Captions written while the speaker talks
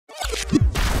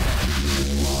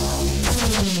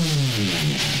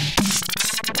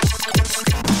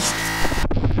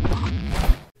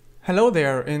Hello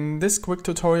there, in this quick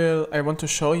tutorial I want to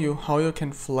show you how you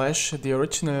can flash the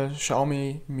original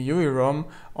Xiaomi MIUI ROM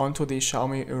onto the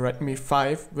Xiaomi Redmi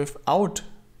 5 without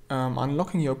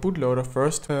unlocking your bootloader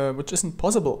first, which isn't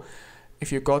possible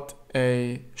if you got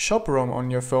a shop ROM on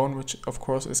your phone, which of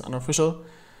course is unofficial.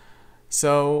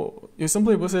 So you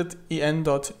simply visit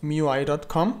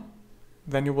en.miui.com,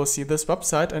 then you will see this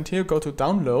website, and here go to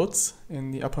downloads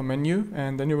in the upper menu,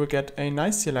 and then you will get a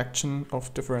nice selection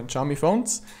of different Xiaomi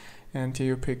phones. And here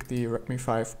you pick the Redmi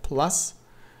 5 Plus,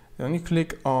 then you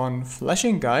click on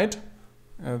flashing guide,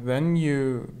 then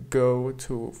you go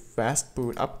to fast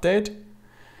boot update,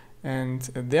 and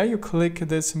there you click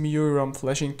this MIUI ROM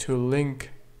flashing tool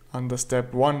link under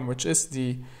step 1, which is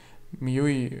the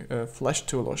MIUI flash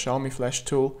tool or Xiaomi flash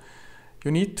tool.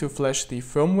 You need to flash the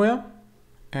firmware,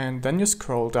 and then you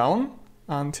scroll down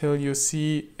until you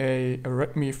see a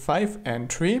Redmi 5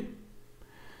 entry.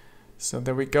 So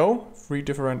there we go, 3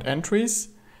 different entries: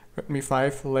 Redmi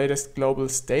 5 latest global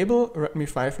stable, Redmi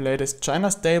 5 latest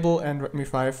China stable, and Redmi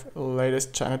 5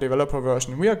 latest China developer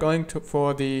version. We are going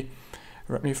for the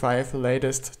Redmi 5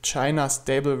 latest China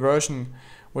stable version,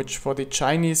 which for the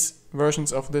Chinese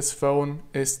versions of this phone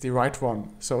is the right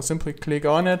one. So simply click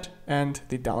on it and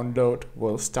the download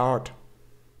will start.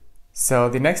 So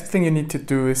the next thing you need to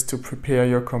do is to prepare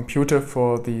your computer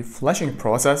for the flashing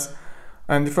process.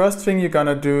 And the first thing you're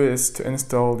gonna do is to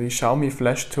install the Xiaomi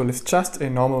flash tool. It's just a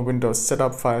normal Windows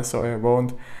setup file, so I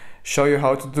won't show you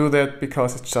how to do that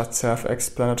because it's just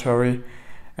self-explanatory.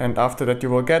 And after that you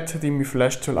will get the Mi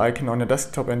Flash tool icon on your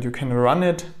desktop and you can run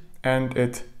it, and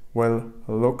it will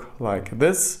look like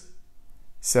this.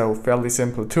 So fairly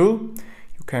simple tool.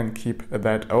 You can keep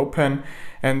that open.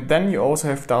 And then you also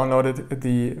have downloaded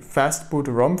the fastboot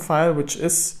ROM file, which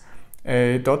is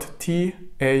a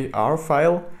 .tar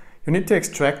file. You need to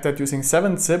extract that using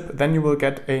 7-zip, then you will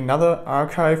get another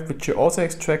archive which you also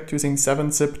extract using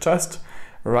 7-zip. Just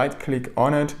right click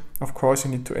on it. Of course you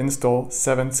need to install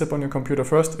 7-zip on your computer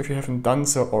first if you haven't done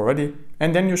so already.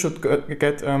 And then you should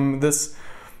get this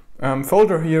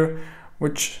folder here,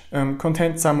 which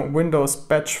contains some Windows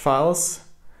batch files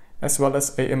as well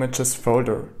as a images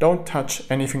folder. Don't touch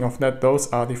anything of that, those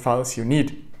are the files you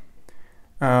need.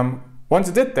 Once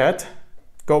you did that,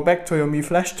 go back to your Mi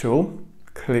Flash tool,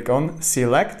 click on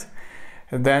select,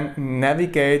 then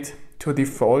navigate to the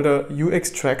folder you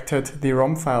extracted the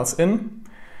ROM files in.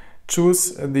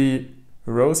 Choose the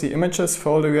rosy images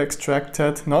folder you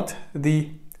extracted, not the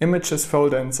images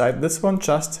folder inside this one,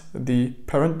 just the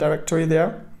parent directory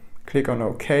there. Click on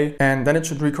OK, and then it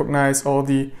should recognize all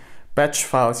the batch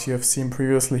files you have seen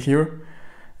previously here.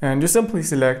 And you simply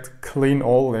select clean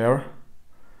all there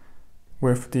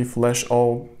with the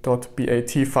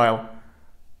flashall.bat file.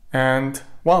 And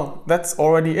well, that's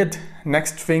already it.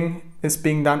 Next thing is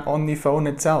being done on the phone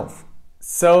itself.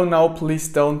 So now please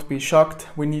don't be shocked,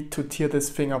 we need to tear this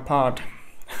thing apart.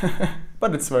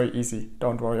 But it's very easy,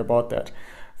 don't worry about that.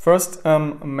 First,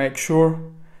 make sure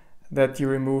that you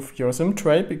remove your SIM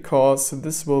tray, because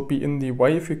this will be in the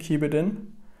way if you keep it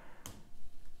in.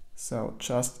 So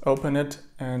just open it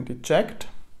and eject.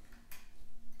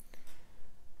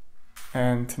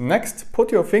 And next,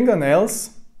 put your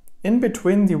fingernails in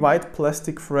between the white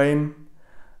plastic frame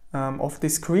of the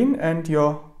screen and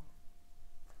your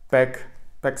back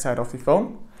side of the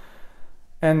phone.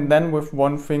 And then with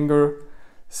one finger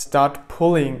start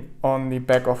pulling on the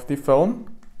back of the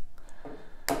phone.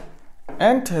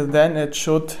 And then it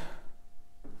should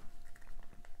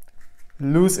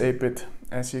loose a bit,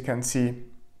 as you can see.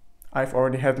 I've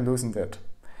already had loosened it.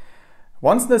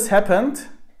 Once this happened,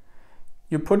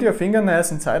 you put your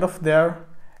fingernails inside of there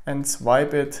and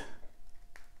swipe it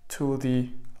to the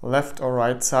left or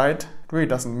right side. It really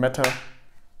doesn't matter.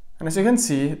 And as you can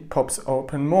see, it pops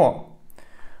open more.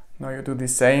 Now you do the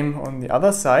same on the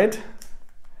other side.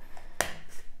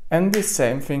 And the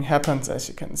same thing happens, as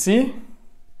you can see.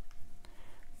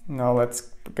 Now let's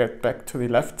get back to the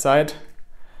left side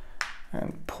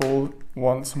and pull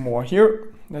once more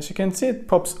here. As you can see, it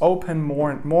pops open more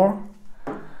and more.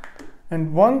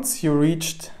 And once you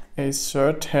reached a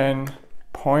certain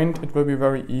point, it will be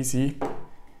very easy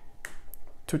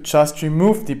to just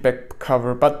remove the back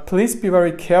cover. But please be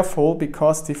very careful,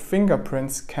 because the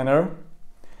fingerprint scanner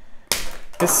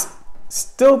is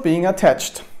still being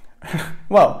attached.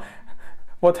 Well,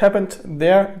 what happened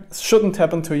there shouldn't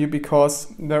happen to you, because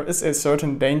there is a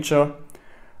certain danger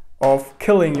of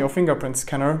killing your fingerprint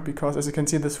scanner, because as you can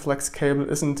see, this flex cable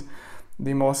isn't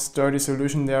the most sturdy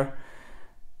solution there.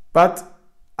 But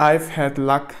I've had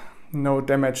luck, no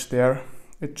damage there.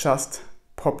 It just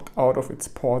popped out of its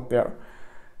port there.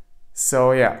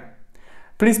 So yeah,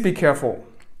 please be careful.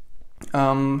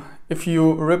 If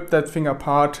you rip that thing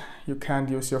apart, you can't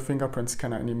use your fingerprint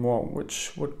scanner anymore,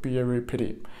 which would be a real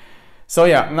pity. So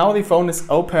yeah, now the phone is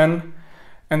open,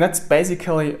 and that's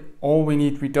basically all we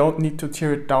need. We don't need to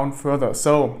tear it down further.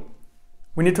 So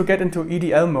we need to get into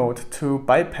EDL mode to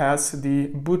bypass the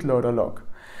bootloader lock.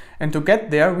 And to get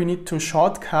there, we need to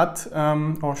shortcut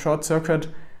or short circuit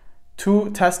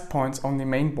 2 test points on the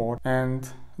main board. And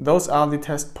those are the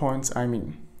test points I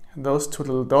mean. Those 2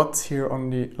 little dots here on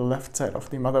the left side of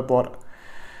the motherboard,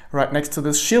 right next to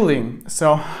this shielding.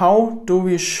 So how do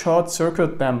we short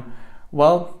circuit them?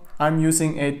 Well, I'm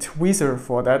using a tweezer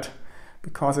for that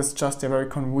because it's just a very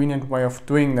convenient way of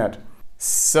doing that.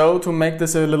 So to make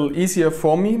this a little easier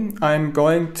for me, I'm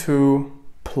going to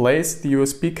place the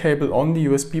USB cable on the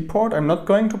USB port. I'm not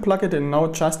going to plug it in now,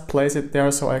 just place it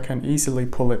there so I can easily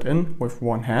pull it in with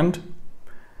one hand.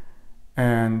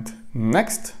 And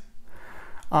next,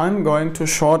 I'm going to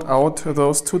short out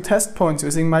those 2 test points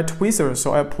using my tweezer.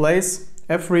 So I place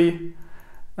every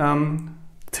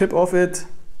tip of it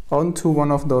onto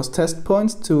one of those test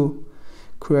points to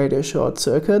create a short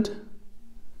circuit.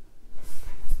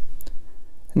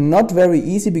 Not very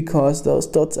easy because those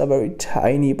dots are very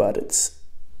tiny, but it's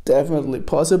definitely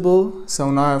possible.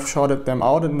 So now I've shorted them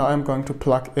out, and now I'm going to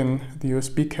plug in the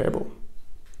USB cable.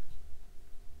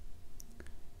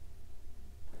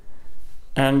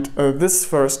 And this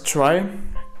first try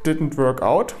didn't work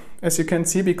out, as you can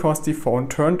see, because the phone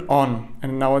turned on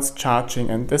and now it's charging,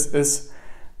 and this is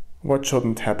what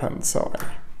shouldn't happen. So I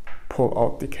pull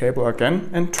out the cable again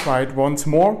and try it once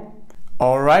more.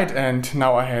 Alright, and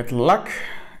now I had luck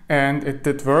and it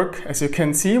did work. As you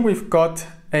can see, we've got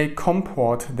a COM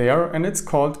port there, and it's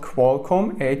called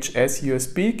Qualcomm HS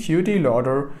USB QD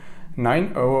Loader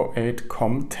 9008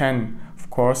 COM10. Of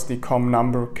course, the COM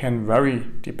number can vary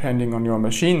depending on your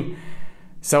machine.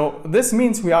 So this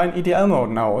means we are in EDL mode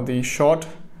now. The short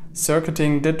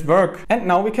circuiting did work, and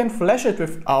now we can flash it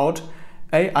without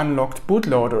a unlocked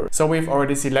bootloader. So we've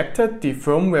already selected the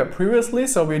firmware previously,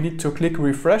 so we need to click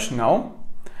refresh now.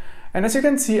 And as you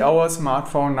can see, our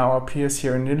smartphone now appears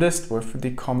here in the list with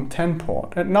the COM10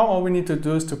 port. And now all we need to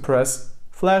do is to press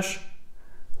flash,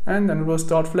 and then it will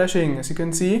start flashing, as you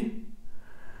can see.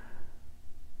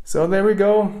 So there we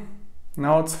go.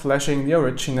 Now it's flashing the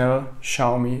original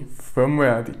Xiaomi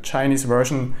firmware, the Chinese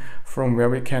version, from where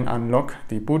we can unlock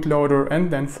the bootloader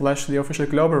and then flash the official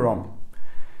global ROM.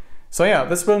 So yeah,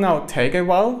 this will now take a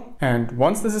while, and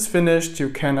once this is finished, you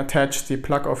can attach the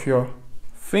plug of your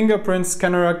fingerprint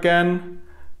scanner again,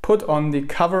 put on the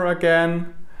cover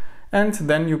again, and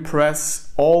then you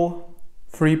press all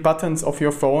 3 buttons of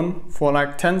your phone for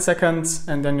like 10 seconds,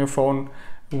 and then your phone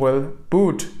will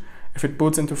boot. If it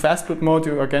boots into fast boot mode,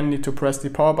 you again need to press the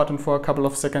power button for a couple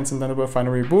of seconds, and then it will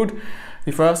finally reboot.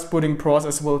 The first booting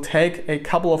process will take a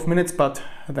couple of minutes, but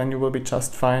then you will be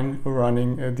just fine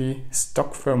running the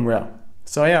stock firmware.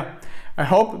 So yeah, I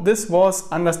hope this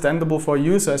was understandable for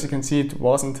you. So as you can see, it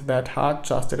wasn't that hard,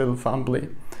 just a little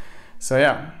fumbly. So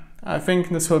yeah, I think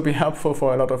this will be helpful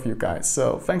for a lot of you guys.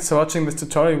 So thanks for watching this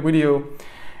tutorial video,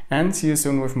 and see you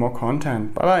soon with more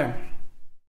content. Bye bye.